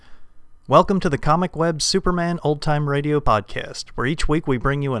Welcome to the Comic Web Superman Old Time Radio Podcast, where each week we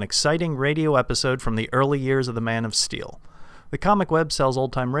bring you an exciting radio episode from the early years of the Man of Steel. The Comic Web sells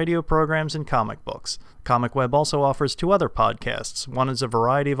old-time radio programs and comic books. Comic Web also offers two other podcasts. One is a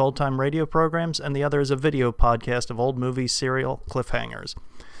variety of old-time radio programs, and the other is a video podcast of old movies, serial cliffhangers.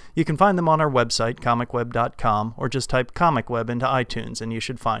 You can find them on our website, comicweb.com, or just type Comic Web into iTunes and you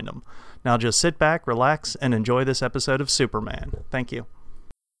should find them. Now just sit back, relax, and enjoy this episode of Superman. Thank you.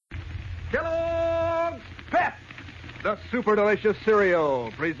 Kellogg's Pep, the super delicious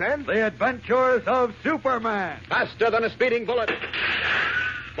cereal, presents The Adventures of Superman. faster than a speeding bullet,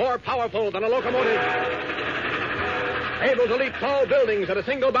 more powerful than a locomotive, able to leap tall buildings at a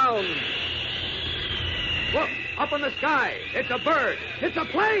single bound. Look, up in the sky. It's a bird. It's a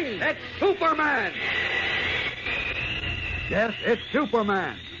plane. It's Superman. Yes, it's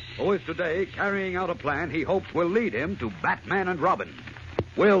Superman, who is today carrying out a plan he hopes will lead him to Batman and Robin.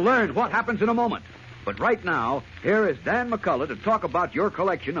 We'll learn what happens in a moment. But right now, here is Dan McCullough to talk about your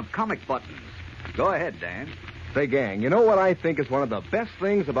collection of comic buttons. Go ahead, Dan. Say, gang, you know what I think is one of the best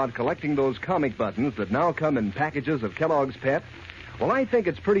things about collecting those comic buttons that now come in packages of Kellogg's Pep? Well, I think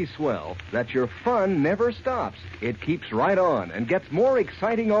it's pretty swell that your fun never stops. It keeps right on and gets more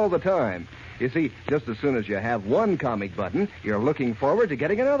exciting all the time. You see, just as soon as you have one comic button, you're looking forward to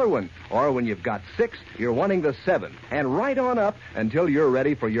getting another one. Or when you've got 6, you're wanting the 7th. And right on up until you're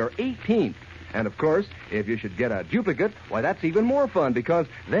ready for your 18th. And, of course, if you should get a duplicate, why, that's even more fun because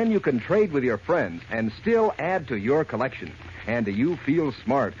then you can trade with your friends and still add to your collection. And do you feel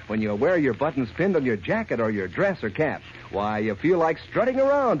smart when you wear your buttons pinned on your jacket or your dress or cap? Why, you feel like strutting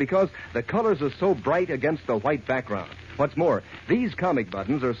around because the colors are so bright against the white background. What's more, these comic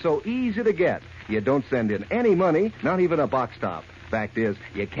buttons are so easy to get. You don't send in any money, not even a box top. Fact is,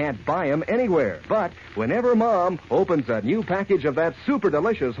 you can't buy them anywhere. But whenever Mom opens a new package of that super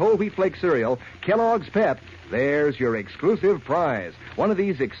delicious whole wheat flake cereal, Kellogg's Pep, there's your exclusive prize. One of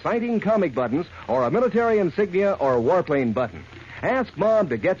these exciting comic buttons or a military insignia or warplane button. Ask Mom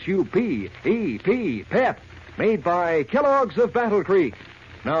to get you P-E-P, Pep, made by Kellogg's of Battle Creek.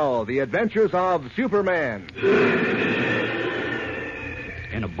 Now, the adventures of Superman.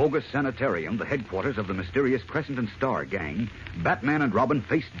 In a bogus sanitarium, the headquarters of the mysterious Crescent and Star gang, Batman and Robin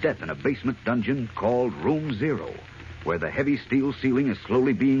face death in a basement dungeon called Room Zero, where the heavy steel ceiling is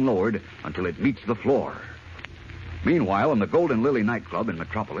slowly being lowered until it meets the floor. Meanwhile, in the Golden Lily nightclub in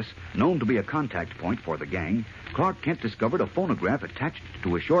Metropolis, known to be a contact point for the gang, Clark Kent discovered a phonograph attached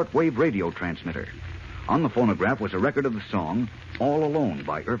to a shortwave radio transmitter. On the phonograph was a record of the song All Alone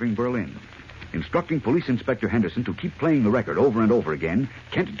by Irving Berlin. Instructing Police Inspector Henderson to keep playing the record over and over again,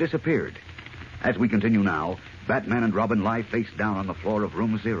 Kent disappeared. As we continue now, Batman and Robin lie face down on the floor of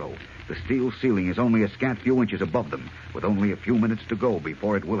Room Zero. The steel ceiling is only a scant few inches above them, with only a few minutes to go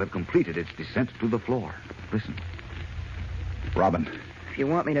before it will have completed its descent to the floor. Listen. Robin, If you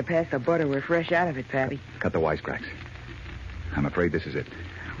want me to pass the butter, we're fresh out of it, Pappy. cut the wisecracks. I'm afraid this is it.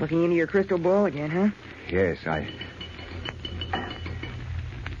 Looking into your crystal ball again, huh? Yes, That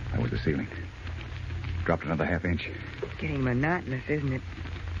was the ceiling. Dropped another half inch. Getting monotonous, isn't it?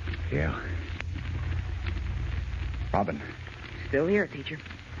 Yeah. Robin, Still here, teacher.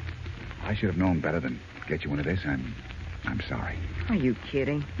 I should have known better than get you into this. I'm sorry. Are you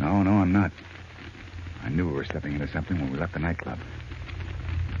kidding? No, I'm not. I knew we were stepping into something when we left the nightclub.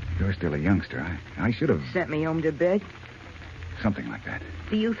 You're still a youngster. I should have... Sent me home to bed? Something like that.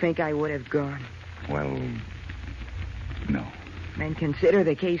 Do you think I would have gone? Well, no. Then consider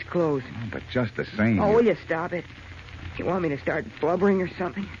the case closed. Oh, but just the same... Oh, will you stop it? You want me to start blubbering or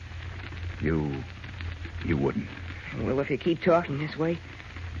something? You wouldn't. Well, if you keep talking this way...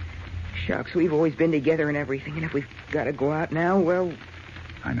 Shucks, we've always been together and everything, and if we've got to go out now, well...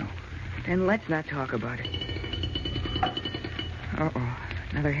 I know. Then let's not talk about it. Uh-oh,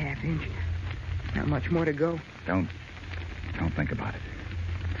 another half inch. Not much more to go. Don't think about it.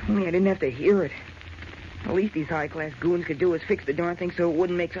 If only I didn't have to hear it. The least these high-class goons could do was fix the darn thing so it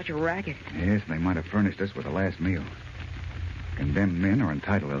wouldn't make such a racket. Yes, they might have furnished us with the last meal. Condemned men are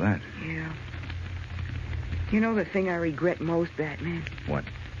entitled to that. Yeah. You know the thing I regret most, Batman? What?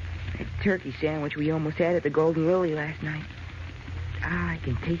 That turkey sandwich we almost had at the Golden Lily last night. I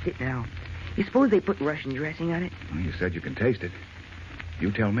can taste it now. You suppose they put Russian dressing on it? Well, you said you can taste it.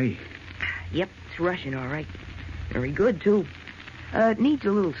 You tell me. Yep, it's Russian, all right. Very good, too. It needs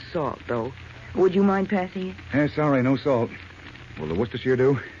a little salt, though. Would you mind passing it? Yeah, sorry, no salt. Will the Worcestershire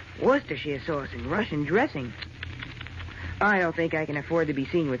do? Worcestershire sauce and Russian dressing. I don't think I can afford to be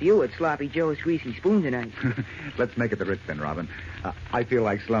seen with you at Sloppy Joe's Greasy Spoon tonight. Let's make it the Ritz then, Robin. I feel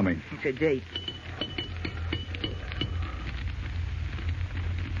like slumming. It's a date.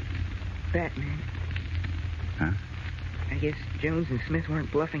 Batman. Huh? I guess Jones and Smith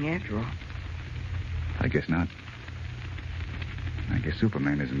weren't bluffing after all. I guess not. I guess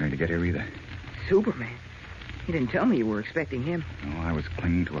Superman isn't going to get here either. Superman? You didn't tell me you were expecting him. No, I was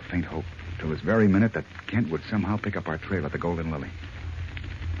clinging to a faint hope till this very minute that Kent would somehow pick up our trail at the Golden Lily.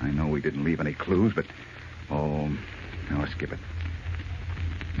 I know we didn't leave any clues, but... Oh, no, skip it.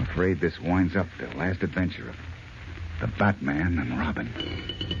 I'm afraid this winds up the last adventure of the Batman and Robin.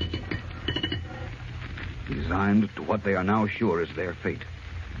 Resigned to what they are now sure is their fate,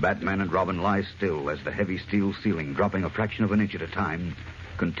 Batman and Robin lie still as the heavy steel ceiling, dropping a fraction of an inch at a time,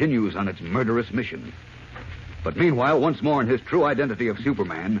 continues on its murderous mission. But meanwhile, once more in his true identity of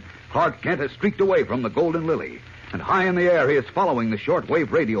Superman, Clark Kent has streaked away from the Golden Lily, and high in the air he is following the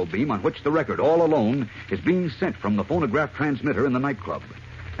shortwave radio beam on which the record, all alone, is being sent from the phonograph transmitter in the nightclub.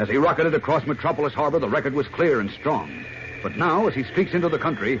 As he rocketed across Metropolis Harbor, the record was clear and strong. But now, as he speaks into the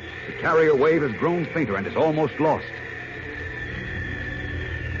country, the carrier wave has grown fainter and is almost lost.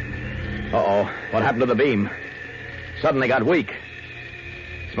 Uh-oh. What happened to the beam? Suddenly got weak.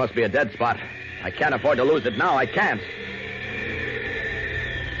 This must be a dead spot. I can't afford to lose it now. I can't.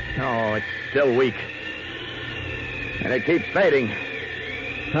 No, it's still weak. And it keeps fading.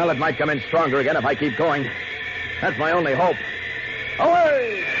 Well, it might come in stronger again if I keep going. That's my only hope.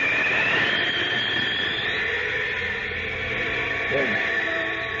 Away!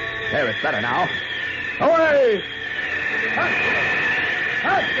 There, it's better now. Away!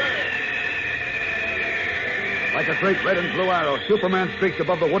 Like a great red and blue arrow, Superman streaks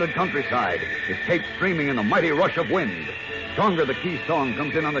above the wooded countryside, his cape streaming in the mighty rush of wind. Stronger the key song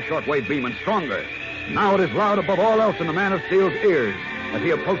comes in on the shortwave beam, and stronger. Now it is loud above all else in the Man of Steel's ears as he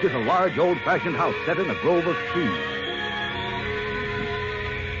approaches a large, old-fashioned house set in a grove of trees.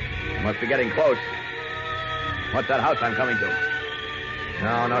 Must be getting close. What's that house I'm coming to?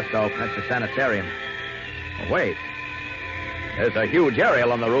 No, Soap. That's the sanitarium. Oh, wait. There's a huge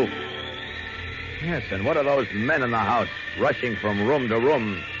aerial on the roof. Yes, and what are those men in the house rushing from room to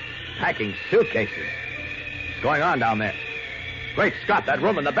room, packing suitcases? What's going on down there? Great Scott, that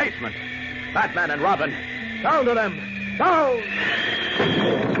room in the basement. Batman and Robin. Down to them. Down!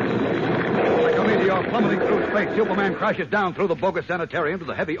 Like a meteor plummeting through space, Superman crashes down through the bogus sanitarium to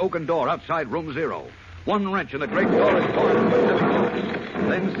the heavy oaken door outside room 0. One wrench and the great door is torn from its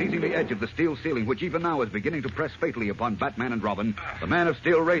Then, seizing the edge of the steel ceiling, which even now is beginning to press fatally upon Batman and Robin, the Man of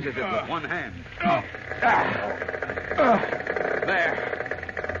Steel raises it with one hand.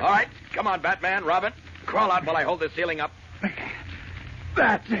 There. All right. Come on, Batman, Robin. Crawl out while I hold this ceiling up.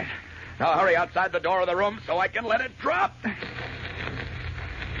 That's it. Now hurry outside the door of the room so I can let it drop.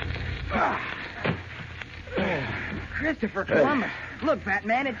 Christopher Columbus. Look,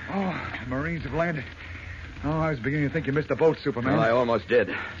 Batman, it's... Oh, the Marines have landed. Oh, I was beginning to think you missed the boat, Superman. Well, I almost did.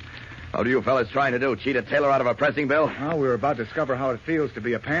 What are you fellas trying to do? Cheat a tailor out of a pressing bill? Oh, we were about to discover how it feels to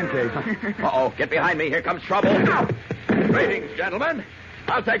be a pancake. Uh-oh, get behind me. Here comes trouble. Greetings, gentlemen.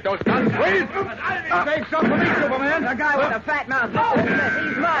 I'll take those guns, please. Save some for me, Superman. The guy with the fat mouth, Mr. Smith.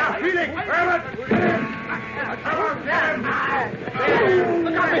 He's mine.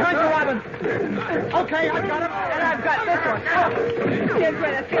 Look out behind you, Robin. Okay, I've got him. And I've got this one. Here's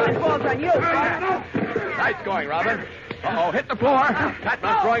where the ceiling falls on you, Clark. Nice going, Robin. Uh-oh, hit the floor.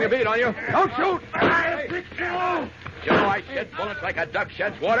 Batman's throwing a bead on you. Don't shoot. Joe, I shed bullets like a duck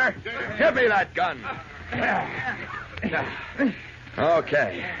sheds water. Give me that gun.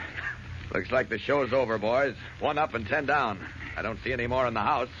 Okay. Looks like the show's over, boys. 1 up and 10 down. I don't see any more in the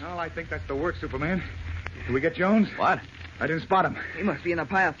house. Well, I think that's the work, Superman. Did we get Jones? What? I didn't spot him. He must be in the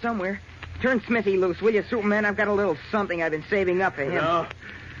pile somewhere. Turn Smithy loose, will you, Superman? I've got a little something I've been saving up for him. No,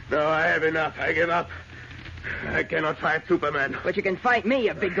 I have enough. I give up. I cannot fight Superman. But you can fight me,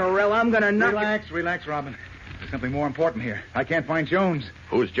 you big gorilla. I'm going to knock Relax, Robin. There's something more important here. I can't find Jones.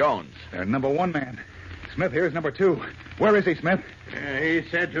 Who's Jones? Their number 1 man. Smith here is number 2. Where is he, Smith? He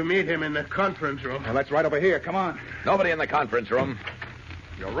said to meet him in the conference room. Well, that's right over here. Come on. Nobody in the conference room.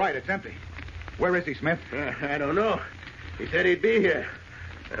 You're right. It's empty. Where is he, Smith? I don't know. He said he'd be here.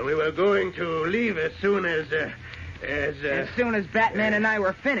 We were going to leave as soon as As soon as Batman and I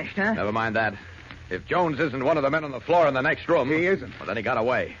were finished, huh? Never mind that. If Jones isn't one of the men on the floor in the next room... He isn't. Well, then he got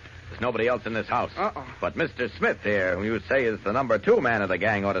away. There's nobody else in this house. Uh-oh. But Mr. Smith here, who you say is the number 2 man of the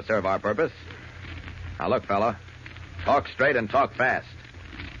gang, ought to serve our purpose. Now, look, fella. Talk straight and talk fast.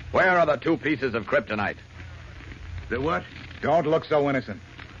 Where are the 2 pieces of kryptonite? The what? Don't look so innocent.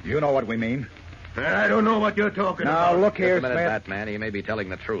 You know what we mean. I don't know what you're talking Now, about. look here, Just a minute, Smith. Batman. He may be telling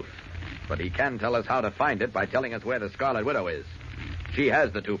the truth. But he can tell us how to find it by telling us where the Scarlet Widow is. She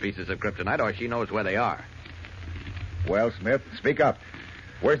has the 2 pieces of kryptonite, or she knows where they are. Well, Smith, speak up.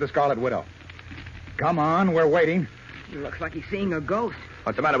 Where's the Scarlet Widow? Come on, we're waiting. Looks like he's seeing a ghost.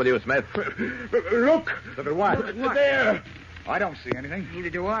 What's the matter with you, Smith? Look! Look at what? Look at what? There! I don't see anything. Neither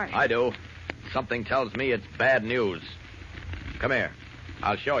do I. I do. Something tells me it's bad news. Come here.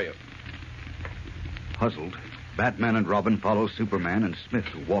 I'll show you. Puzzled, Batman and Robin follow Superman and Smith,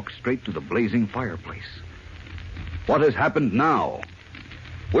 who walk straight to the blazing fireplace. What has happened now?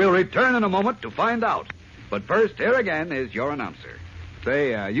 We'll return in a moment to find out. But first, here again is your announcer.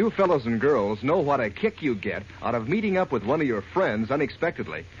 Say, you fellows and girls know what a kick you get out of meeting up with one of your friends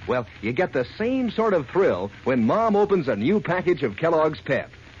unexpectedly. Well, you get the same sort of thrill when Mom opens a new package of Kellogg's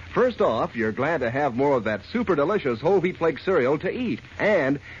Pep. First off, you're glad to have more of that super delicious whole wheat flake cereal to eat.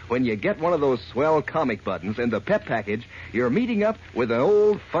 And when you get one of those swell comic buttons in the Pep package, you're meeting up with an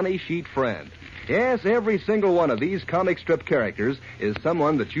old funny sheet friend. Yes, every single one of these comic strip characters is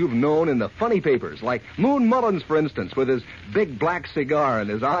someone that you've known in the funny papers, like Moon Mullins, for instance, with his big black cigar and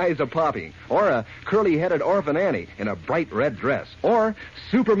his eyes a-popping, or a curly-headed Orphan Annie in a bright red dress, or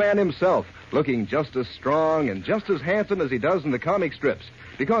Superman himself, looking just as strong and just as handsome as he does in the comic strips,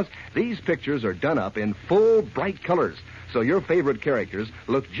 because these pictures are done up in full, bright colors, so your favorite characters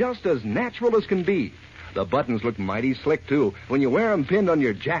look just as natural as can be. The buttons look mighty slick, too, when you wear them pinned on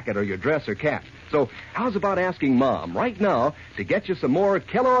your jacket or your dress or cap. So how's about asking Mom right now to get you some more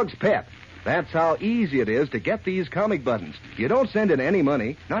Kellogg's Pep? That's how easy it is to get these comic buttons. You don't send in any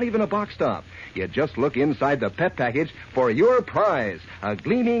money, not even a box stop. You just look inside the Pep package for your prize, a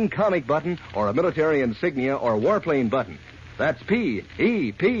gleaming comic button or a military insignia or warplane button. That's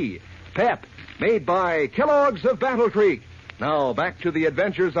P-E-P, Pep, made by Kellogg's of Battle Creek. Now, back to the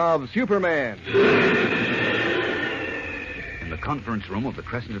adventures of Superman. In the conference room of the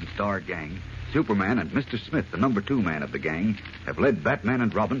Crescent and Star gang, Superman and Mr. Smith, the number 2 man of the gang, have led Batman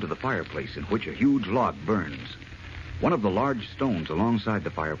and Robin to the fireplace in which a huge log burns. One of the large stones alongside the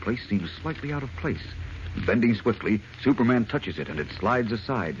fireplace seems slightly out of place. Bending swiftly, Superman touches it and it slides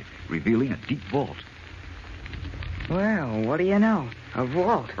aside, revealing a deep vault. Well, what do you know? A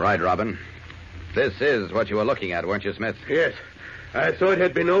vault. Right, Robin. This is what you were looking at, weren't you, Smith? Yes. I saw it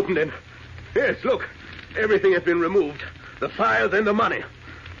had been opened and... Yes, look. Everything has been removed. The files and the money.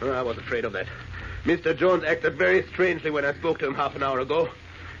 Oh, I was afraid of that. Mr. Jones acted very strangely when I spoke to him half an hour ago.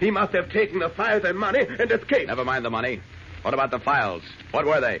 He must have taken the files and money and escaped. Never mind the money. What about the files? What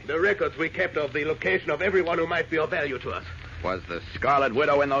were they? The records we kept of the location of everyone who might be of value to us. Was the Scarlet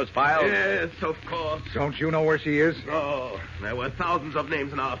Widow in those files? Yes, of course. Don't you know where she is? Oh, there were thousands of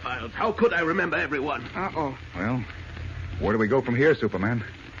names in our files. How could I remember everyone? Uh-oh. Well, where do we go from here, Superman?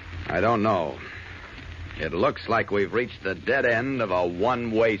 I don't know. It looks like we've reached the dead end of a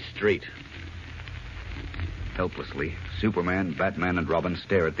one-way street. Helplessly, Superman, Batman, and Robin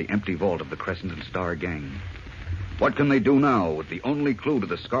stare at the empty vault of the Crescent and Star gang. What can they do now with the only clue to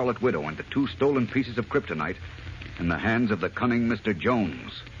the Scarlet Widow and the 2 stolen pieces of kryptonite in the hands of the cunning Mr.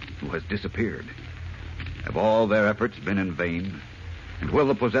 Jones, who has disappeared? Have all their efforts been in vain? And will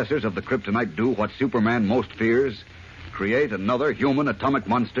the possessors of the kryptonite do what Superman most fears? Create another human atomic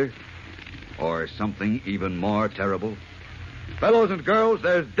monster? Or something even more terrible? Fellows and girls,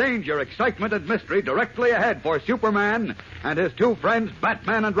 there's danger, excitement, and mystery directly ahead for Superman and his 2 friends,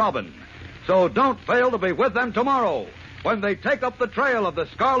 Batman and Robin. So don't fail to be with them tomorrow when they take up the trail of the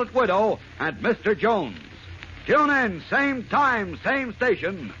Scarlet Widow and Mr. Jones. Tune in, same time, same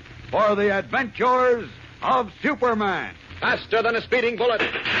station, for the adventures of Superman. Faster than a speeding bullet.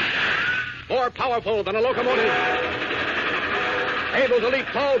 More powerful than a locomotive. Able to leap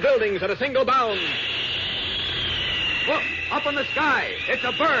tall buildings at a single bound. Look, up in the sky. It's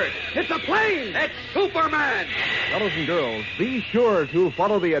a bird. It's a plane. It's Superman. Fellows and girls, be sure to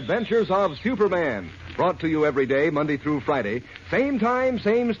follow the adventures of Superman. Brought to you every day, Monday through Friday, same time,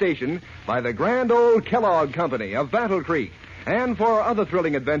 same station, by the grand old Kellogg Company of Battle Creek. And for other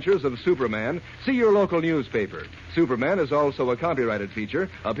thrilling adventures of Superman, see your local newspaper. Superman is also a copyrighted feature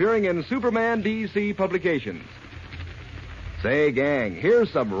appearing in Superman DC publications. Say, gang,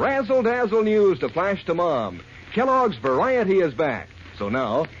 here's some razzle-dazzle news to flash to Mom. Kellogg's Variety is back. So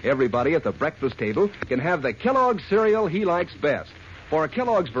now, everybody at the breakfast table can have the Kellogg's cereal he likes best. For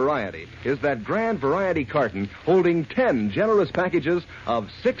Kellogg's Variety is that grand variety carton holding 10 generous packages of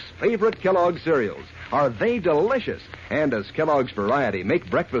 6 favorite Kellogg's cereals. Are they delicious? And does Kellogg's Variety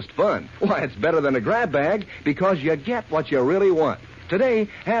make breakfast fun? Why, it's better than a grab bag because you get what you really want. Today,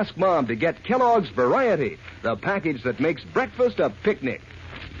 ask Mom to get Kellogg's Variety, the package that makes breakfast a picnic.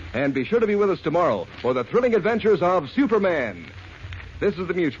 And be sure to be with us tomorrow for the thrilling adventures of Superman. This is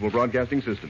the Mutual Broadcasting System.